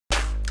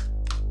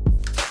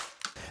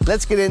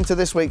let's get into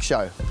this week's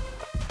show.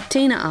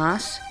 Tina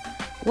asks,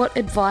 what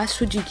advice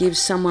would you give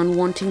someone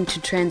wanting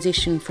to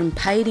transition from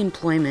paid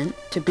employment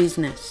to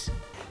business?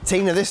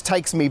 Tina, this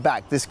takes me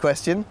back, this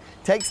question.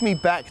 Takes me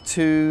back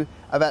to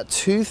about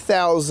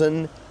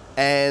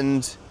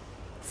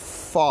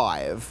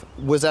 2005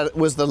 was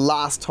the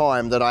last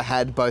time that I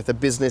had both a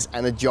business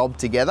and a job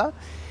together.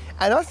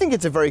 And I think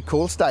it's a very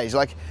cool stage.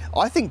 Like,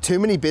 I think too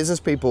many business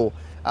people,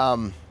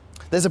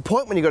 there's a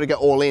point when you've got to go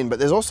all in, but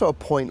there's also a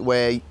point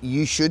where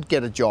you should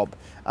get a job.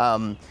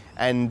 And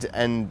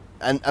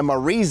my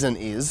reason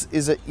is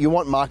that you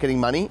want marketing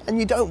money and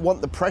you don't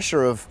want the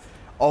pressure of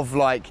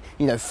like,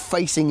 you know,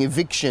 facing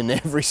eviction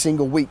every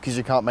single week because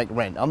you can't make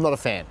rent. I'm not a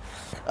fan.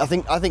 I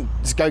think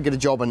just go get a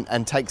job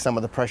and take some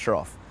of the pressure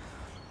off.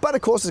 But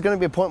of course, there's going to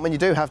be a point when you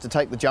do have to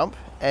take the jump,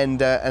 and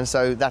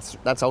so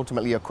that's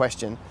ultimately your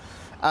question.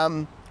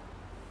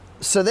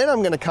 So then I'm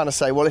going to kind of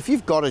say, well, if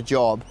you've got a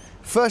job,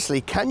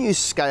 firstly, can you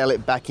scale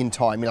it back in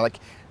time? You know, like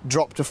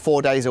drop to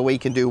 4 days a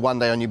week and do 1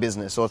 day on your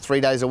business, or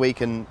 3 days a week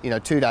and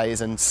 2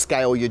 days, and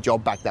scale your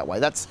job back that way.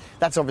 That's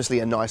obviously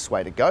a nice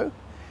way to go.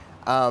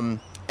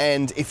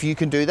 And if you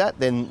can do that,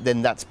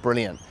 then that's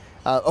brilliant.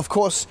 Of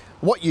course,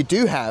 what you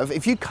do have,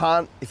 if you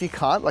can't,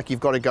 like you've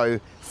got to go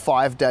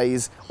 5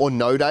 days or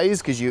no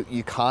days because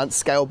you can't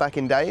scale back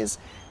in days,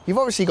 you've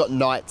obviously got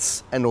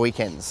nights and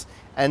weekends.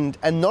 And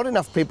not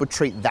enough people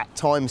treat that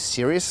time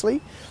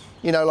seriously.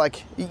 You know,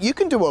 like you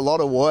can do a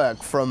lot of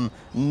work from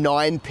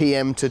 9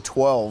 p.m. to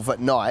 12 at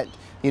night,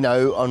 you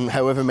know, on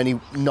however many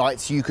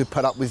nights you could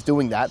put up with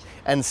doing that,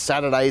 and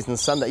Saturdays and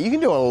Sundays. You can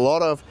do a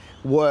lot of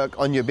work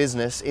on your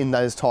business in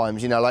those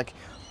times. You know, like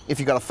if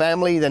you've got a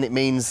family, then it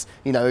means,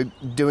 you know,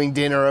 doing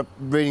dinner,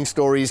 reading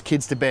stories,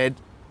 kids to bed,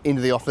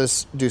 into the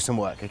office, do some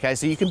work, okay?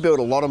 So you can build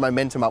a lot of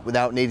momentum up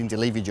without needing to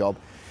leave your job.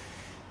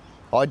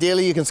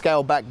 Ideally, you can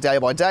scale back day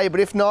by day, but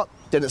if not,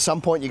 then at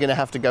some point you're going to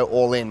have to go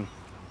all in.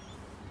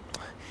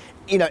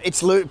 You know,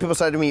 people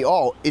say to me,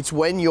 oh, it's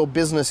when your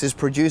business is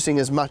producing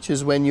as much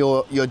as when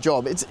your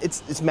job.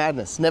 It's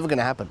madness. Never going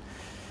to happen.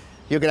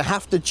 You're going to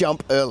have to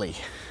jump early.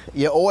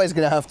 You're always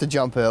going to have to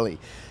jump early.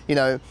 You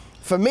know,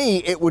 for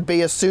me, it would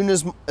be as soon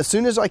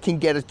as I can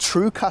get a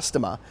true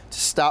customer to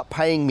start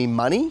paying me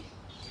money,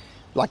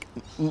 like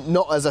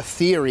not as a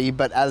theory,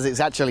 but as it's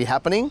actually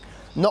happening.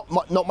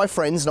 Not my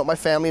friends, not my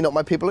family, not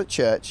my people at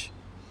church,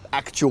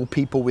 actual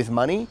people with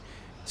money.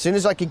 As soon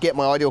as I could get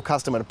my ideal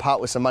customer to part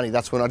with some money,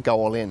 that's when I'd go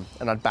all in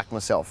and I'd back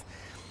myself.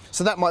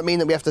 So that might mean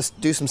that we have to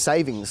do some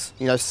savings,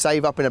 you know,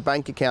 save up in a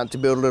bank account to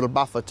build a little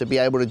buffer to be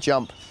able to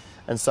jump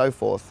and so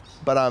forth.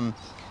 But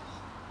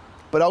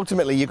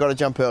ultimately you've got to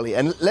jump early.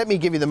 And let me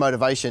give you the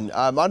motivation.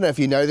 I don't know if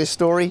you know this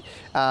story.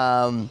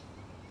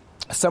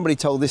 Somebody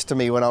told this to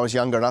me when I was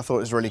younger and I thought it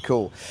was really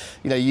cool.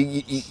 You know,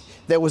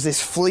 there was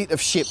this fleet of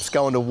ships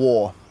going to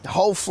war, a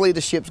whole fleet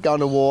of ships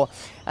going to war,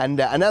 and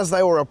as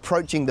they were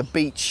approaching the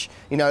beach,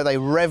 you know, they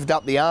revved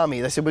up the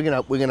army. They said, we're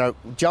gonna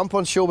jump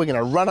on shore, we're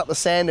gonna run up the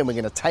sand, and we're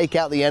gonna take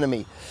out the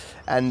enemy.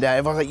 And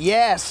everyone's like,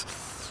 yes.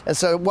 And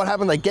so what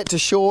happened? They get to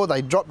shore,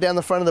 they drop down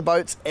the front of the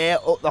boats,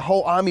 the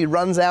whole army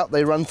runs out,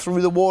 they run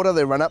through the water,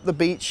 they run up the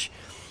beach,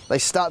 they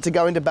start to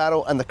go into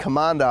battle, and the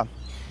commander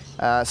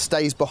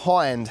stays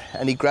behind,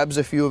 and he grabs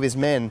a few of his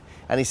men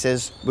and he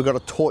says, we've got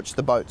to torch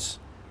the boats.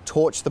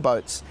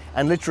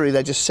 And literally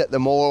they just set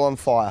them all on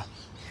fire.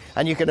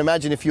 And you can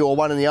imagine if you're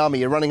one in the army,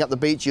 you're running up the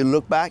beach, you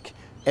look back,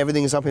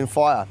 everything's up in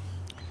fire.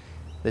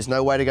 There's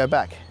no way to go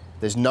back.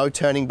 There's no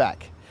turning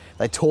back.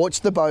 They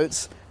torched the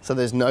boats, so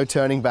there's no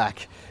turning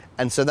back.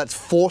 And so that's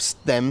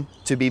forced them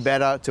to be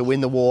better, to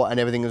win the war, and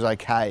everything was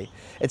okay.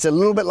 It's a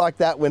little bit like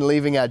that when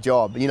leaving our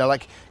job. You know,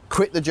 like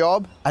quit the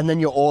job and then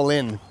you're all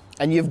in.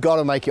 And you've got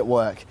to make it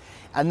work.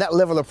 And that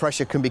level of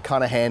pressure can be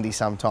kind of handy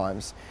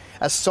sometimes.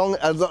 As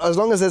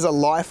long as there's a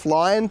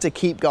lifeline to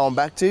keep going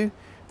back to,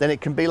 then it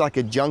can be like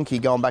a junkie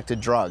going back to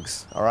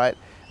drugs, all right?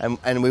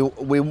 And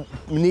we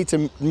need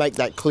to make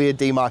that clear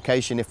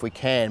demarcation, if we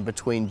can,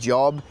 between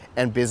job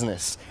and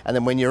business. And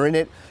then when you're in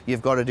it,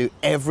 you've got to do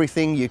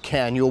everything you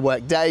can. You'll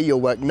work day, you'll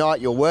work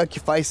night, you'll work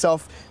your face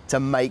off to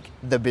make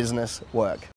the business work.